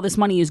about where all this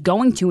money is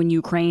going to in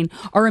Ukraine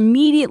are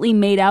immediately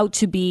made out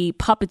to be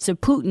puppets of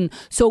Putin?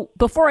 So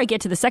before I get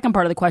to the second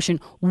part of the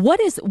question, what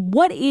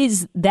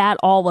is that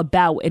all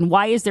about? And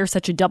why is there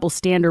such a double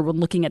standard when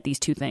looking at these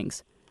two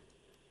things?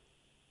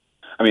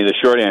 I mean, the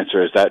short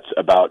answer is that's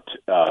about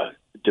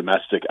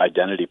domestic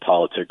identity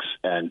politics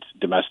and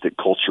domestic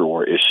culture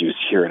war issues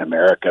here in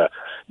America.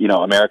 You know,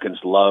 Americans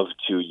love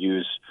to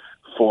use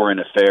foreign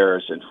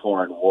affairs and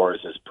foreign wars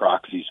as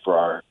proxies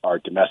for our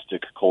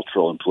domestic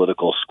cultural and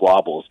political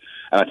squabbles.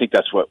 And I think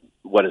that's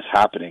what is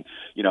happening.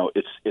 You know,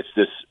 it's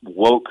this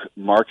woke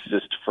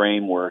Marxist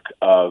framework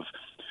of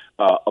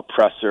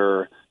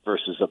oppressor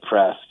versus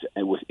oppressed,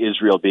 and with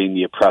Israel being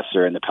the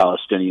oppressor and the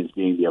Palestinians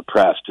being the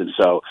oppressed.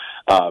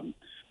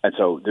 And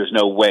so there's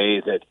no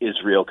way that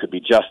Israel could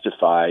be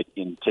justified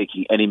in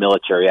taking any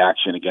military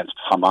action against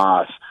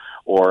Hamas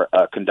or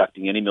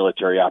conducting any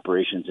military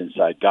operations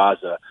inside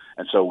Gaza.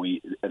 And so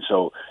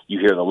you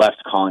hear the left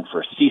calling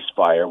for a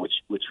ceasefire,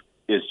 which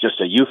is just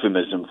a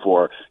euphemism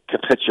for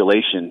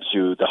capitulation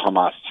to the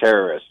Hamas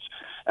terrorists.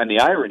 And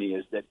the irony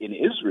is that in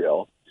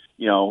Israel,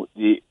 you know,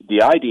 the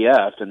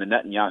IDF and the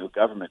Netanyahu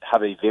government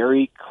have a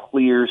very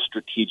clear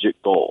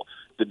strategic goal: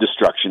 the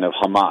destruction of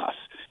Hamas.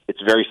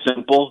 It's very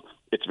simple.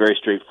 It's very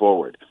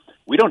straightforward.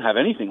 We don't have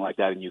anything like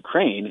that in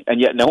Ukraine, and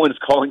yet no one's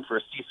calling for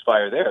a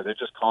ceasefire there. They're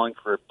just calling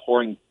for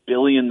pouring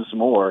billions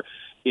more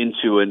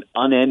into an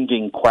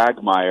unending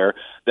quagmire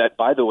that,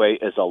 by the way,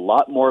 is a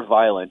lot more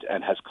violent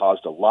and has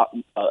caused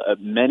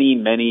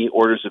many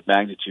orders of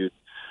magnitude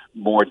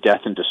more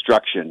death and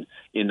destruction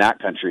in that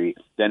country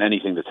than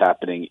anything that's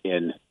happening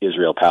in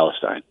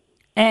Israel-Palestine.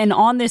 And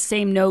on this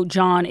same note,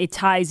 John, it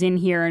ties in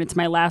here, and it's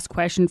my last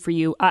question for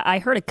you. I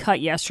heard a cut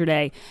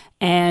yesterday,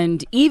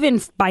 and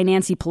even by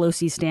Nancy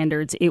Pelosi's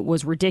standards, it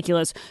was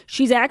ridiculous.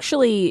 She's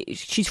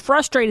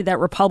frustrated that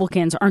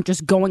Republicans aren't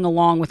just going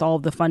along with all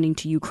of the funding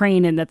to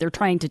Ukraine and that they're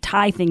trying to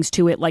tie things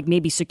to it, like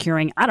maybe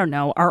securing, I don't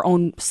know, our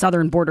own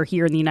southern border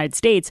here in the United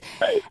States.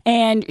 Right.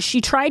 And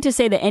she tried to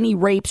say that any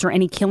rapes or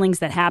any killings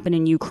that happen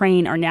in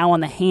Ukraine are now on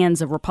the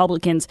hands of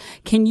Republicans.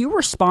 Can you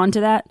respond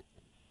to that?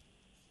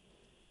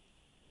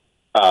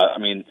 I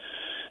mean,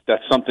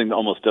 that's something that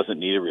almost doesn't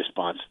need a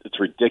response. It's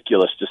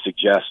ridiculous to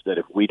suggest that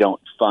if we don't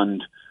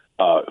fund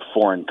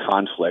foreign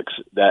conflicts,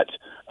 that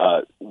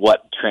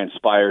what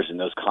transpires in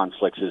those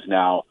conflicts is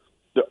now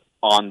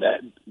on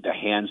the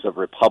hands of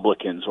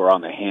Republicans or on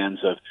the hands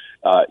of,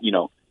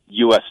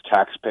 U.S.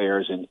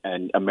 taxpayers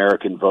and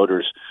American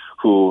voters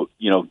who,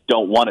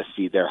 don't want to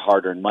see their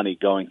hard-earned money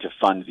going to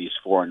fund these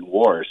foreign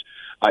wars.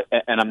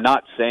 And I'm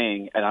not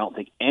saying, and I don't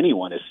think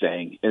anyone is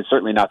saying, and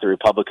certainly not the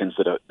Republicans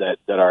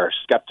that are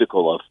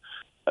skeptical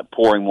of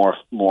pouring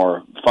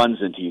more funds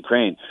into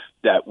Ukraine,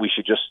 that we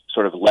should just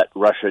sort of let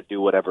Russia do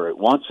whatever it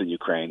wants in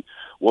Ukraine.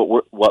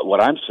 What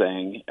I'm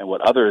saying, and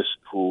what others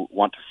who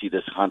want to see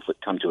this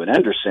conflict come to an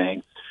end are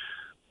saying,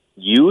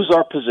 use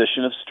our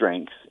position of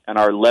strength and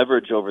our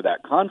leverage over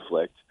that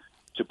conflict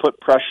to put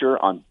pressure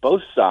on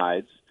both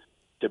sides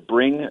to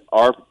bring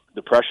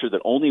the pressure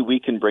that only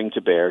we can bring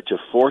to bear to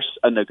force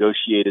a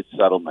negotiated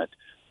settlement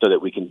so that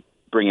we can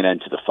bring an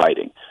end to the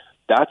fighting.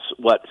 That's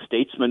what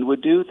statesmen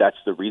would do. That's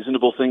the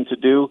reasonable thing to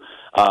do.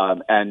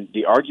 And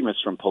the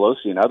arguments from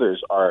Pelosi and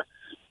others are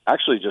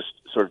actually just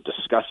sort of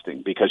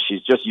disgusting because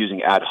she's just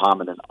using ad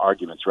hominem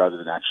arguments rather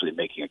than actually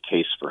making a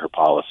case for her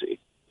policy.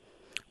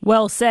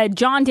 Well said.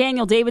 John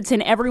Daniel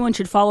Davidson, everyone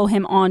should follow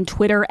him on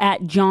Twitter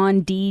at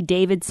John D.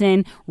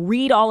 Davidson.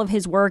 Read all of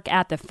his work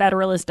at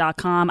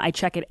thefederalist.com. I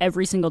check it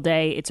every single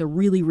day. It's a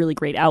really, really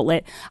great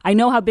outlet. I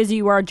know how busy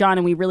you are, John,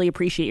 and we really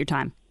appreciate your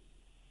time.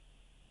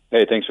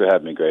 Hey, thanks for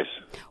having me, Grace.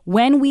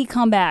 When we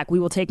come back, we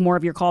will take more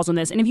of your calls on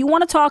this. And if you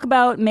want to talk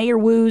about Mayor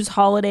Wu's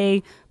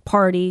holiday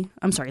party,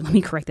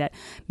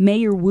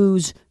 Mayor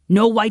Wu's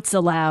No Whites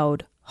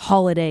Allowed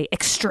holiday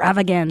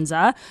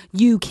extravaganza,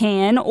 you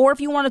can. Or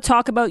if you want to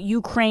talk about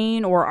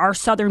Ukraine or our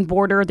southern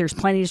border, there's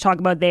plenty to talk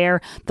about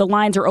there. The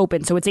lines are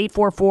open. So it's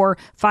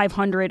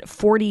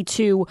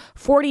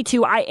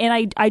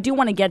 844-500-4242. I do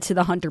want to get to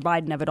the Hunter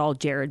Biden of it all,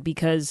 Jared,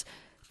 because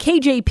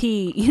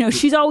KJP,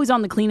 she's always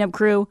on the cleanup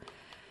crew,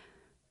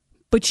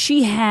 but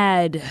she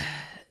had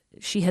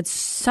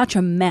such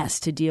a mess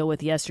to deal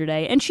with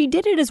yesterday, and she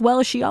did it as well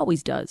as she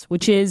always does,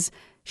 which is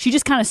she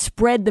just kind of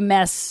spread the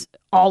mess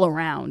all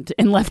around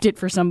and left it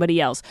for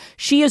somebody else.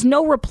 She has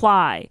no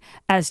reply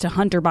as to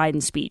Hunter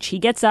Biden's speech. He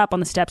gets up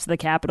on the steps of the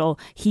Capitol.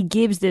 He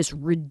gives this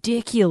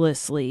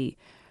ridiculously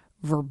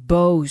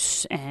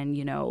verbose and,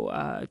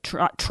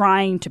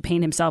 trying to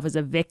paint himself as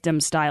a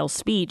victim-style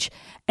speech,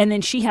 and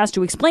then she has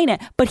to explain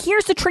it. But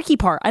here's the tricky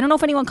part. I don't know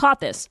if anyone caught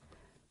this.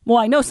 Well,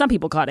 I know some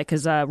people caught it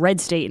because Red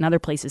State and other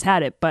places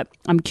had it, but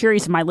I'm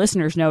curious if my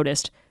listeners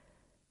noticed.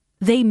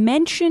 They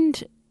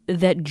mentioned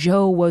that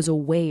Joe was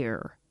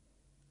aware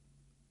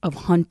of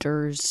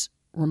Hunter's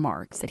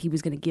remarks, that he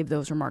was going to give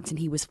those remarks, and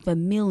he was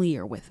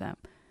familiar with them.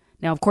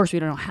 Now, of course, we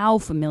don't know how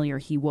familiar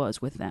he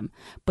was with them,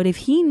 but if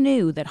he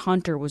knew that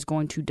Hunter was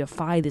going to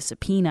defy the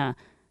subpoena,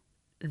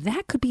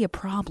 that could be a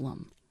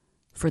problem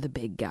for the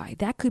big guy.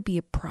 That could be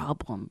a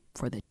problem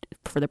for the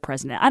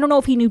president. I don't know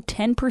if he knew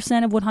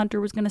 10% of what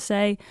Hunter was going to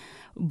say,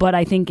 but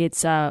I think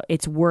it's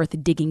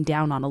worth digging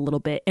down on a little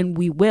bit, and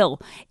we will.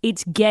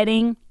 It's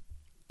getting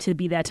to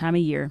be that time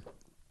of year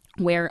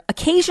where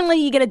occasionally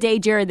you get a day,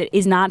 Jared, that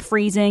is not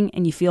freezing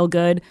and you feel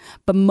good.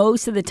 But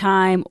most of the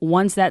time,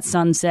 once that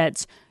sun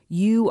sets,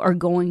 you are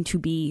going to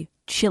be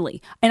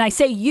chilly. And I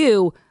say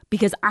you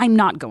because I'm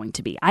not going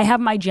to be. I have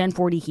my Gen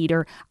 40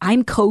 heater.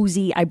 I'm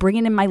cozy. I bring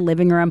it in my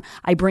living room.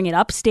 I bring it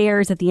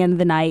upstairs at the end of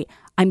the night.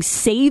 I'm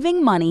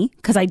saving money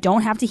because I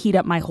don't have to heat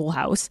up my whole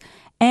house.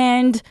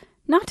 And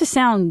not to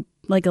sound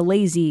like a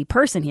lazy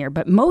person here,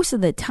 but most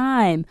of the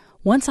time,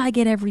 once I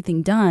get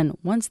everything done,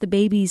 once the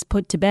baby's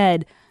put to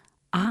bed,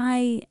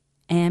 I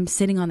am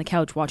sitting on the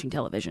couch watching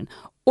television,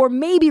 or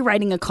maybe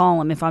writing a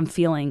column if I'm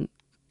feeling,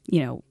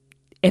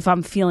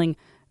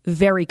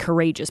 very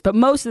courageous. But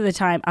most of the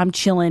time I'm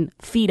chilling,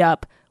 feet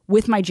up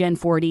with my Gen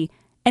 40,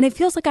 and it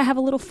feels like I have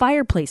a little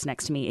fireplace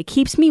next to me. It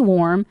keeps me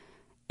warm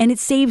and it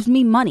saves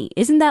me money.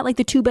 Isn't that like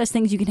the two best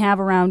things you can have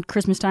around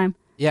Christmas time?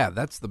 Yeah,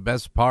 that's the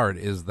best part,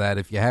 is that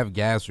if you have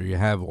gas or you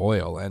have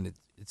oil, and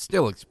it's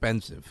still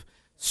expensive,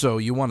 so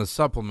you want to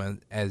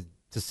supplement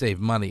to save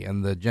money,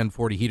 and the Gen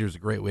 40 heater is a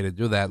great way to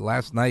do that.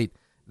 Last night,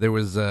 there were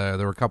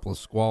a couple of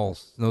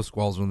snow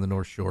squalls on the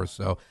North Shore,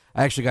 so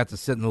I actually got to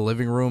sit in the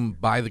living room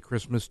by the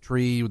Christmas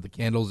tree with the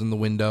candles in the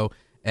window,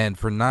 and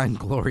for 9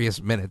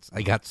 glorious minutes,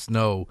 I got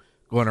snow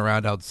going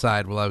around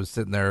outside while I was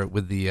sitting there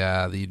with the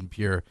Eden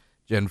Pure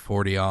Gen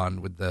 40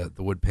 on with the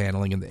wood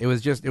paneling, and it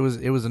was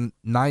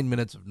 9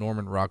 minutes of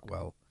Norman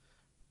Rockwell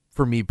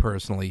for me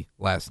personally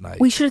last night.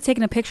 We should have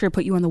taken a picture and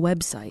put you on the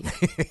website.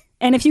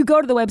 And if you go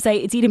to the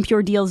website, it's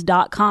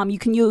EdenPureDeals.com. You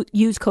can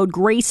use code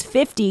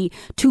GRACE50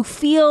 to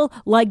feel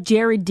like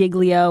Jared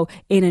Diglio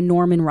in a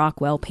Norman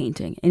Rockwell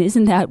painting. And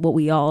isn't that what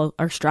we all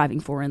are striving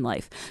for in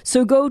life?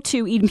 So go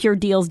to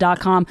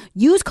EdenPureDeals.com.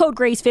 Use code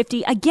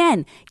GRACE50.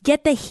 Again,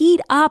 get the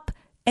heat up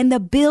and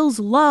the bills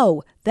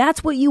low.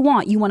 That's what you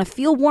want. You want to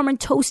feel warm and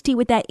toasty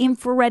with that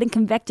infrared and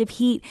convective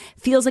heat.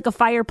 Feels like a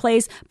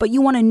fireplace, but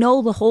you want to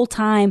know the whole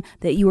time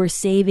that you are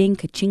saving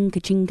ka-ching,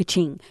 ka-ching,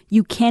 ka-ching.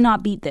 You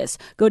cannot beat this.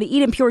 Go to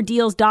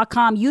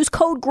EdenPureDeals.com. Use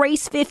code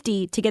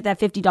GRACE50 to get that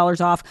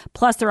 $50 off.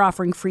 Plus, they're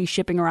offering free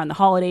shipping around the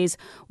holidays,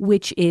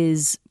 which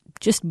is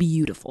just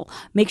beautiful.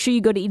 Make sure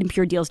you go to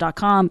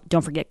EdenPureDeals.com.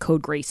 Don't forget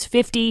code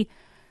GRACE50.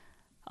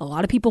 A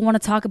lot of people want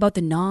to talk about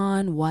the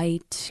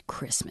non-white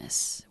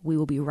Christmas. We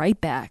will be right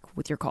back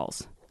with your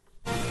calls.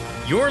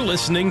 You're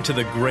listening to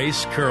The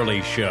Grace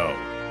Curley Show.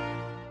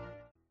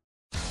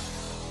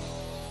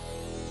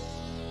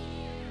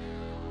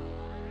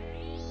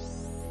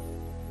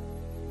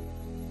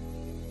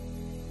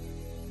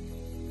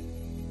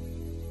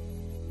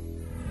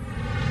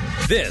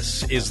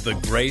 This is The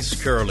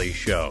Grace Curley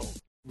Show.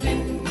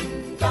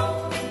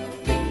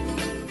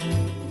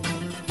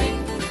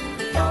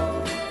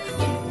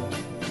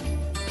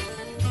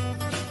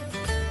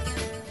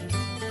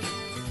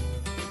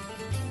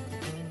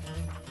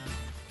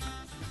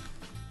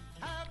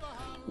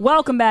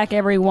 Welcome back,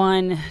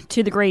 everyone,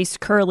 to the Grace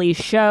Curley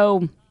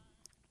Show.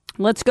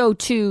 Let's go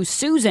to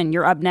Susan.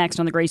 You're up next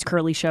on the Grace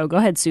Curley Show. Go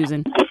ahead,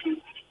 Susan.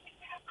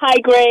 Hi,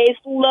 Grace.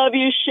 Love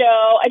your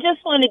show. I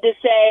just wanted to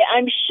say,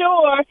 I'm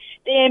sure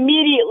they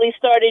immediately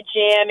started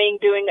jamming,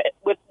 doing it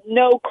with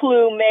no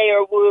clue,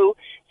 Mayor Wu,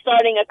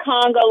 starting a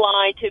conga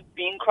line to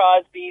Bing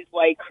Crosby's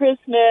White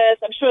Christmas.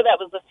 I'm sure that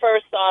was the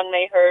first song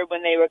they heard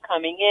when they were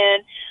coming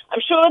in.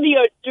 I'm sure the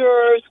hors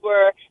d'oeuvres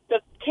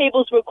the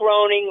tables were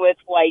groaning with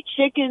white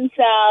chicken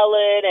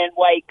salad and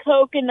white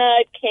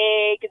coconut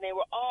cake, and they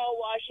were all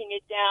washing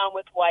it down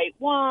with white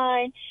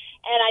wine.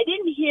 And I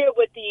didn't hear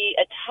what the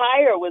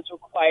attire was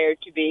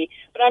required to be,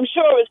 but I'm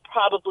sure it was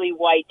probably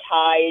white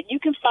tie. And you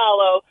can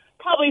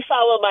probably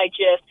follow my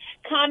gist.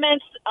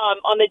 Comments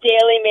on the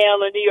Daily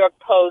Mail and the New York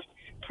Post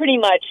pretty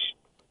much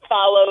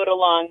followed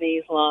along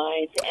these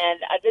lines. And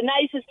the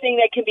nicest thing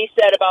that can be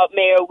said about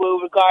Mayor Wu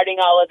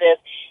regarding all of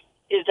this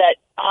is that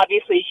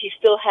obviously she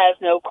still has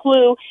no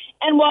clue.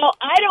 And while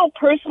I don't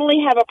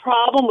personally have a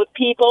problem with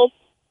people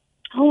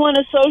who want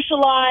to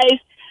socialize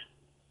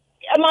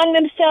among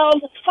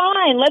themselves,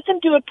 fine, let them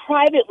do it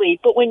privately.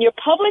 But when you're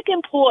public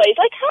employees,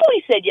 like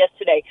Howie said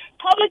yesterday,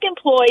 public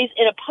employees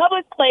in a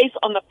public place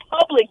on the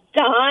public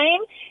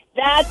dime,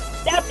 that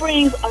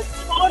brings a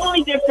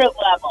totally different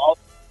level.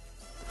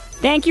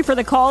 Thank you for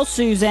the call,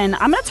 Susan.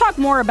 I'm going to talk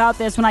more about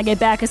this when I get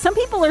back, because some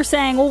people are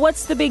saying, well,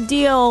 what's the big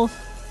deal?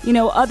 You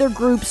know, other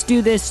groups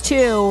do this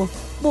too.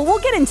 Well, we'll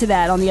get into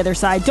that on the other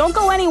side. Don't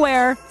go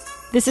anywhere.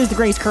 This is the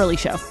Grace Curley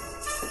Show.